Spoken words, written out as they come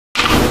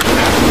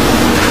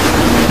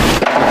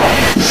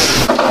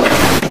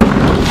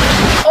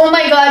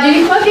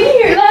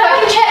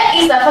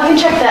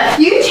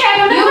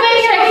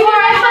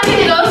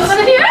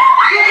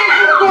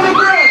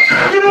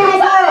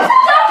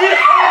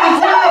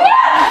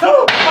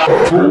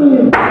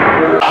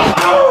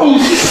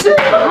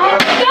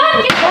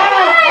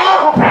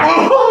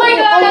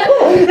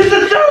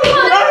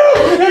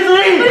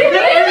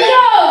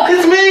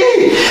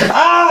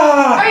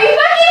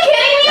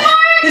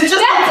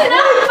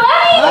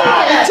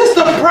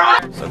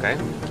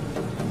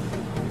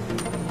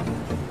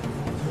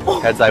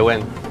Heads, I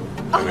win.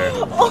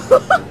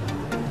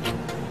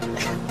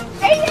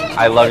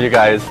 I love you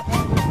guys.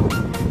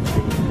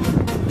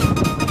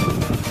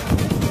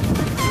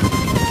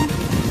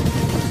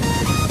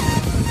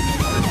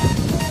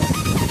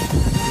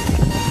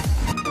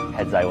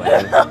 Heads, I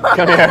win.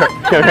 Come here,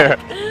 come here.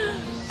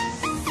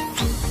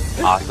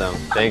 Awesome,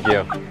 thank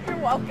you. You're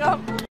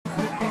welcome.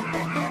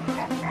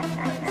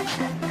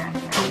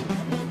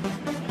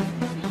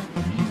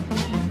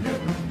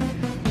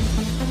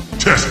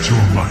 Test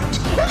your might.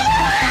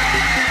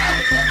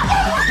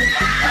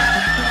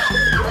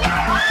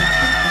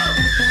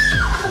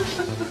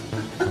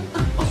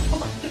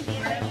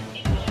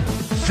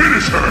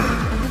 Finish her!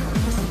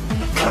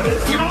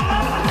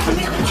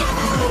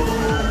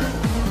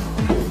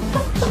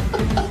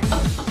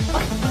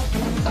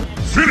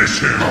 Finish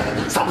him!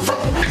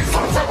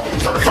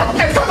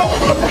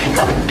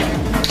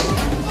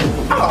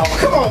 Oh,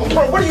 come on,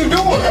 bro, what are you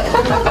doing?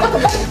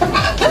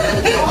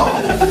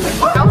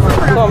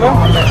 What's up, man?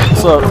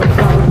 What's up?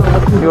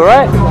 You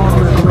alright?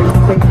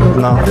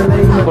 No.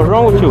 What's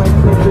wrong with you?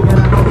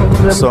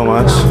 So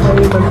much.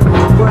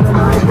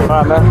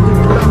 Alright, man.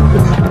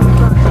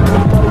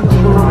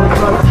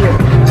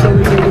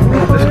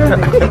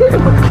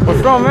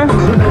 What's wrong, man?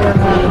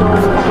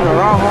 Fucking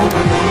around, homie.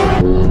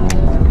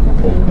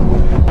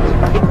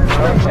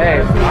 Hey,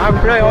 I'm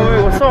playing,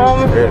 homie. What's up,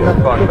 homie? Yeah,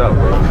 that's fucked up.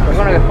 We're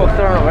gonna get fucked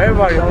around with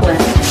everybody, homie.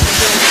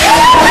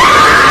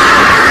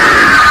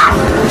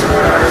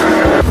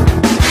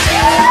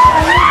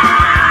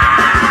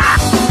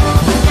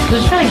 This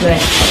is really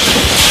good.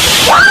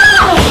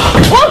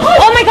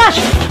 Oh my gosh!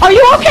 Are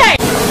you okay?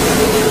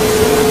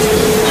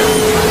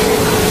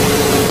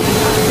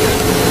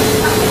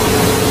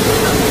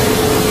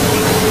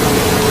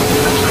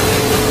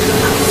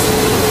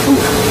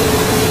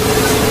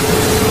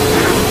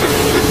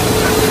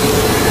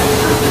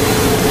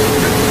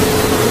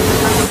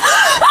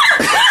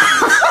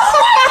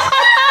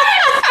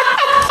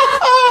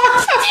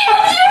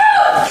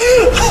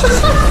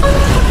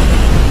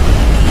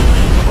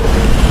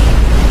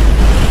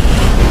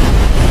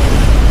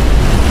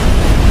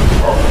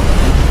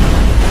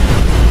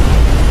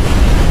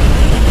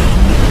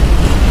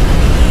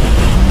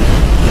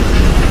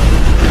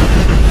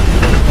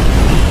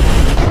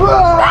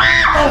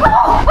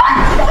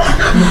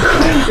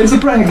 It's a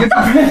prank, it's a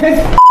prank.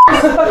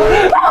 What's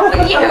wrong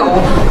with you?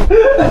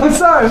 I'm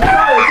sorry, it's a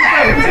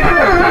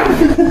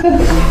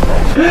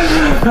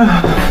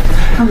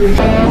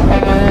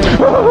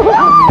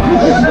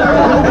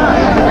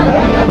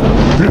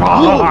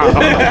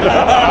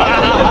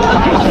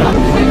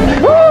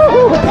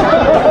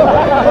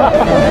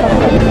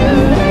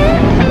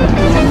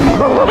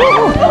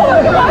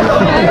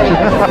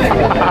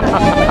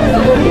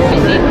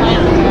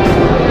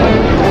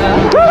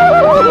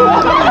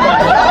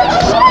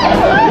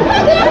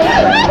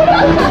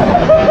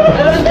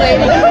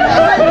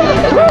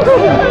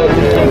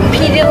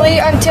Repeatedly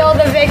until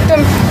the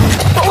victim.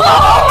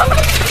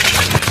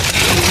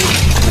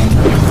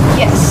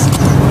 Yes.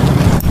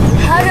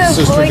 How to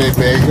avoid this?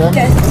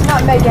 It's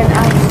not Megan.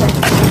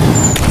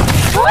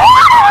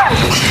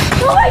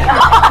 Oh my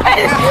god!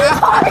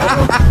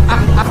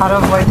 How to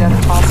avoid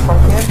death possible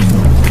here?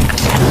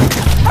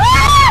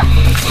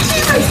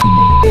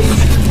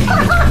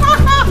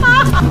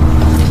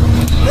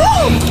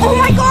 Oh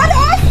my god,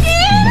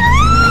 Austin!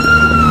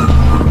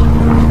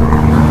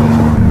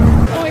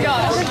 Oh my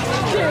gosh.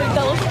 Dude,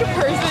 that looks like a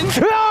person.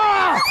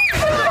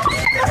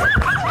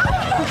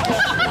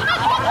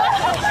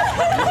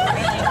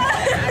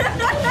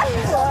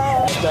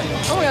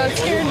 Oh my god, it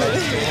scared me.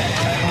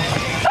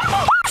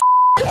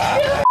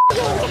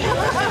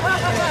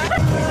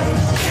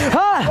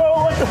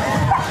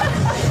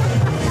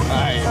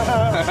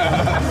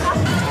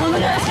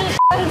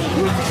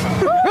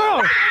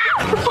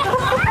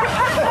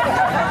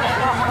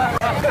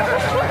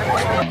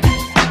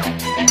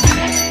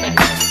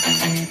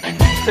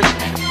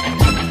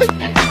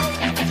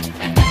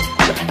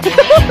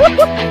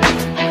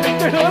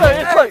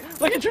 It's like,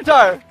 look at your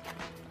tire.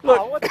 Look.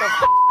 Oh, what the f***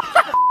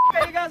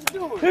 are you guys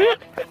doing?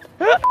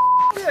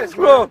 Yes,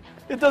 Bro,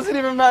 it doesn't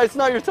even matter. It's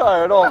not your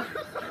tire at all.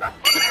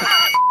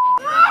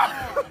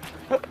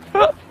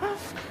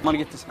 I'm gonna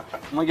get this.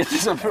 I'm gonna get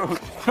this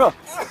approved. Bro.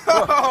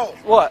 Oh,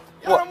 What?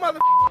 y'all What? mother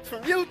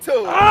from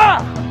YouTube. Ah!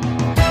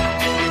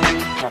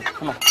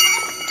 Come on.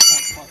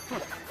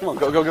 Come on.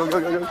 Go.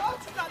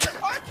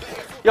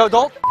 Yo,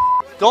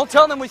 don't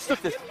tell them we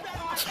took this.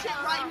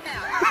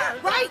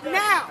 Right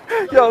now.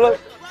 Yo, look.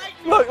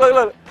 You're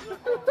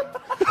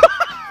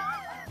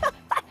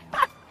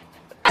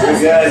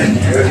good.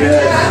 You're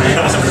good.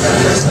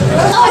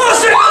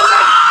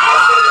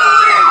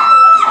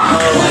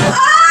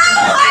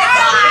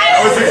 That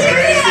was the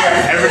greatest thing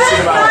I've ever seen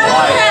in my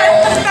life.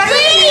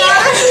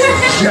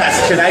 Yes,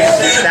 can I get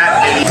that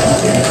video?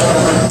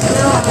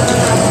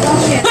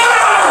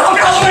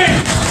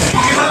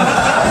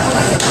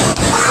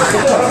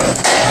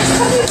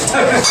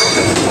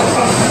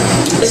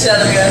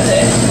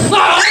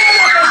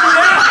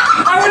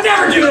 I would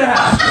never do that!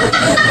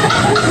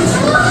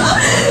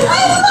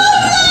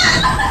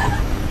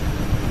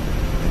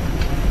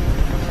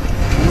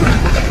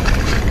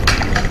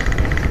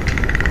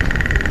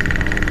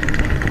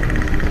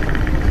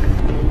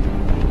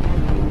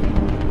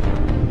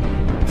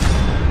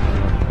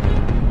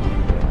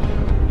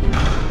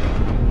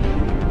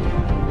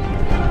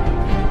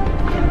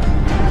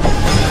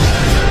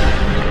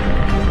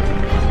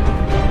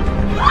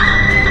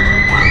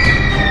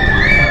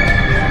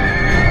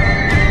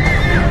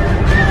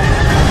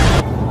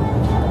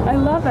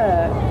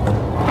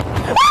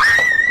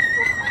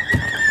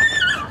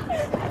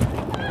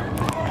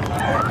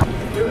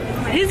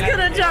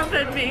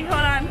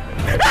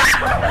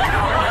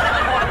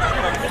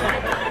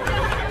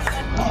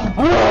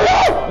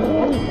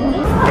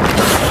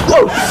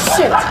 Oh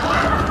shit!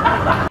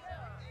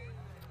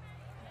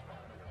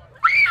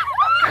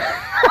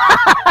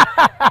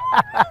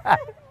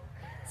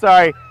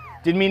 Sorry,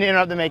 didn't mean to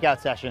interrupt the makeout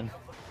session.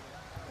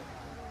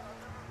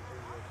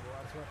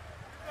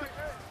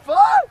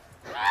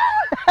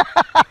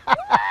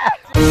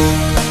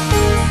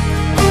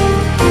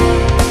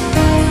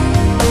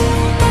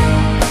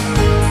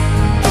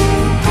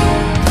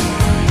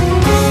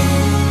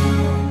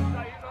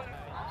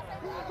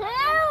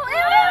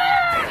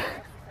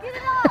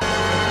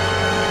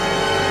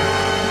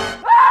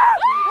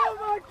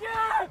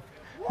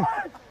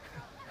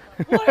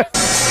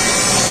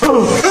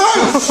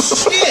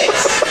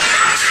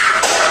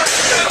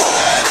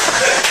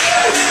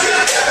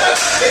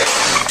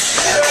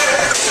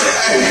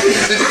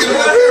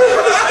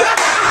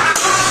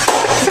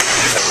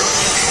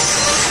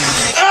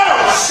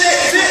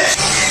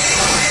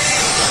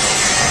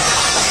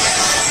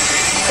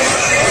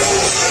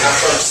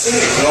 You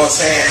know what I'm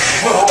saying?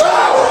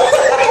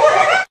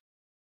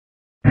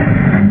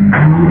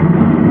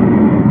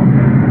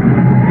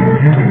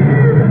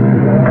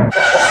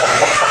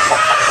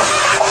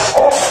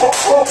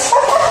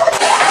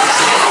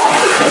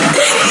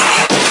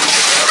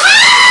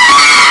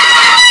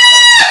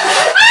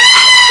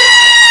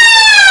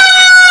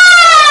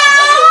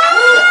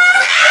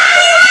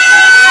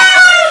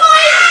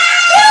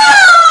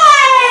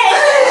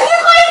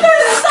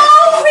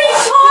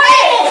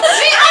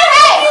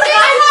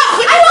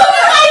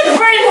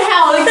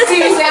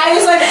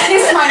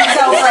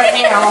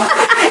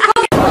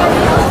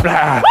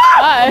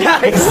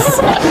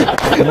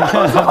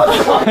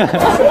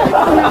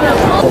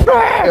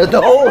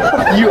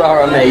 You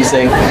are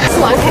amazing.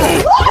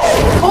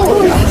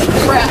 Holy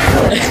crap!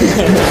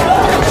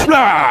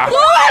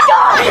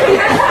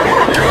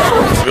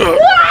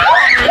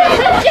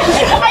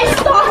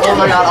 Oh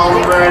my god, I'll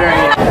murder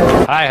you.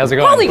 Hi, how's it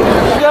going? Holy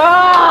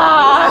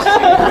gosh!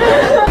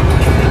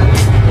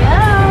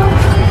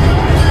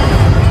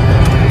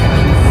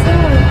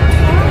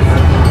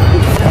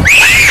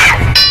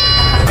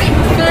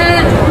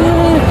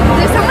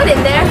 There's someone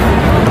in there.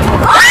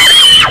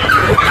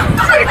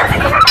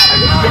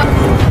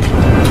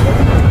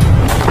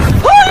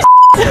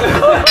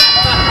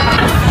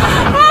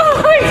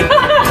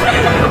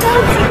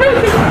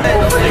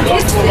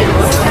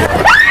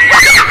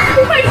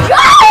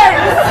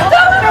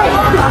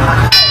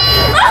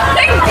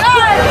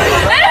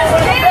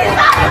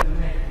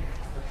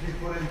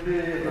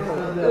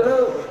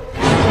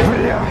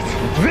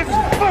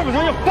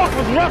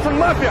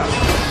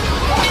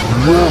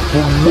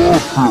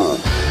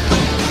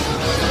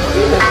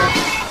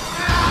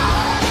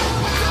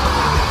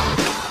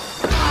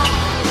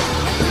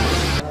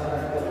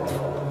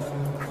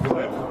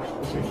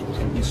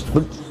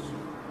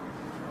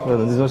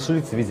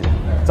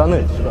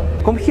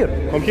 Come here.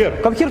 Come here.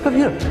 Come here, come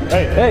here.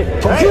 Hey. Hey,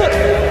 come here.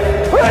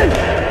 Hey.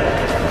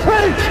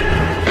 Hey.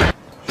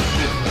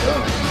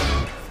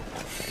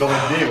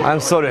 I'm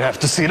sorry I have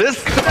to see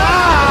this.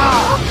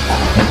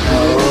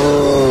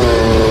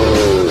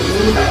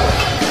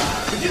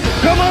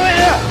 Come over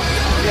here.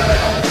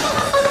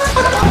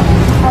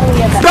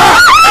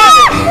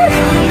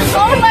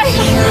 Oh my!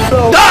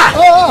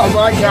 Oh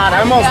my god, I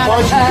almost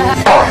punched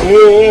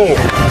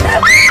you.